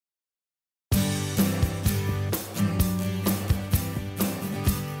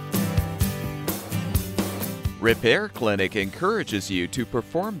Repair Clinic encourages you to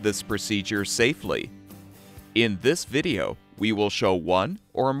perform this procedure safely. In this video, we will show one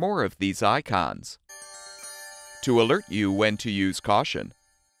or more of these icons to alert you when to use caution.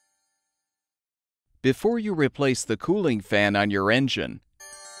 Before you replace the cooling fan on your engine,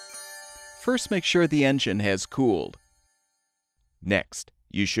 first make sure the engine has cooled. Next,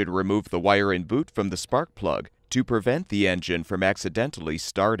 you should remove the wire and boot from the spark plug to prevent the engine from accidentally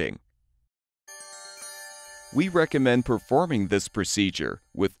starting. We recommend performing this procedure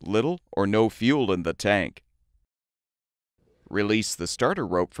with little or no fuel in the tank. Release the starter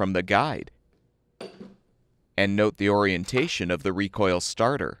rope from the guide and note the orientation of the recoil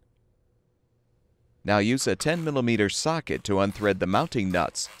starter. Now use a 10mm socket to unthread the mounting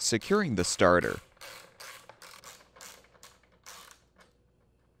nuts, securing the starter.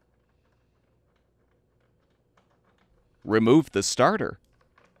 Remove the starter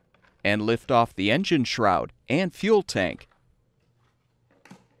and lift off the engine shroud and fuel tank.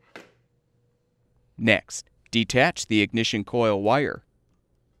 Next, detach the ignition coil wire.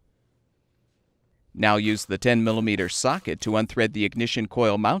 Now use the 10mm socket to unthread the ignition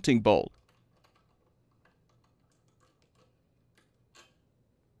coil mounting bolt.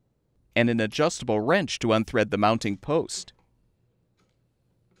 And an adjustable wrench to unthread the mounting post.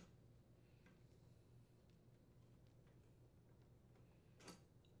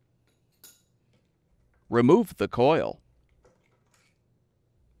 Remove the coil.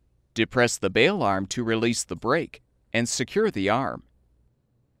 Depress the bail arm to release the brake and secure the arm.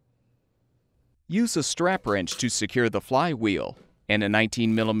 Use a strap wrench to secure the flywheel and a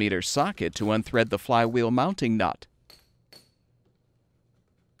 19mm socket to unthread the flywheel mounting nut.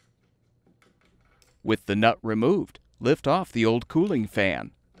 With the nut removed, lift off the old cooling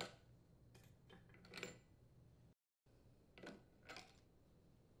fan.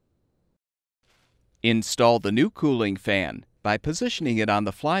 Install the new cooling fan by positioning it on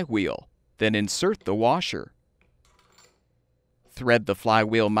the flywheel, then insert the washer. Thread the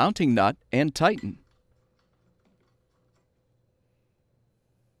flywheel mounting nut and tighten.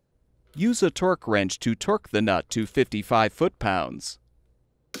 Use a torque wrench to torque the nut to 55 foot-pounds.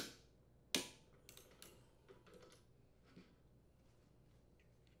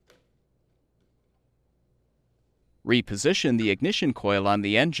 Reposition the ignition coil on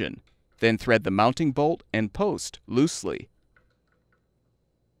the engine, then thread the mounting bolt and post loosely.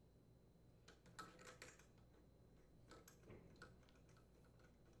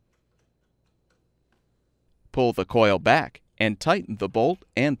 Pull the coil back and tighten the bolt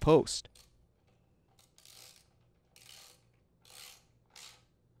and post.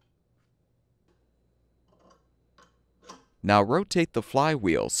 Now rotate the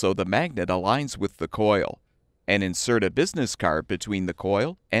flywheel so the magnet aligns with the coil, and insert a business card between the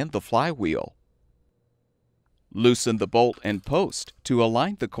coil and the flywheel. Loosen the bolt and post to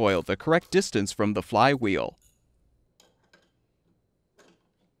align the coil the correct distance from the flywheel.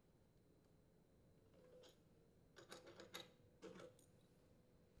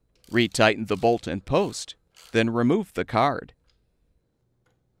 Retighten the bolt and post, then remove the card.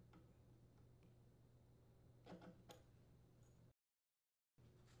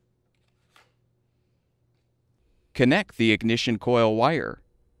 Connect the ignition coil wire.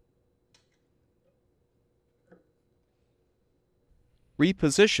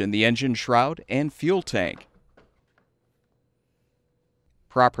 Reposition the engine shroud and fuel tank.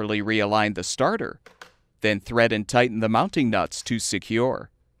 Properly realign the starter, then thread and tighten the mounting nuts to secure.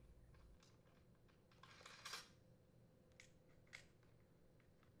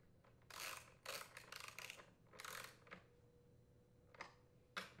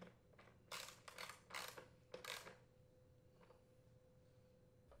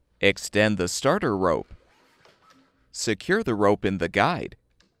 Extend the starter rope. Secure the rope in the guide.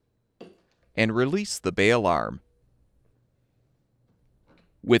 And release the bail arm.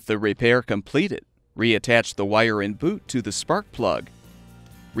 With the repair completed, reattach the wire and boot to the spark plug.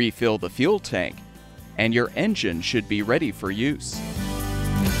 Refill the fuel tank, and your engine should be ready for use.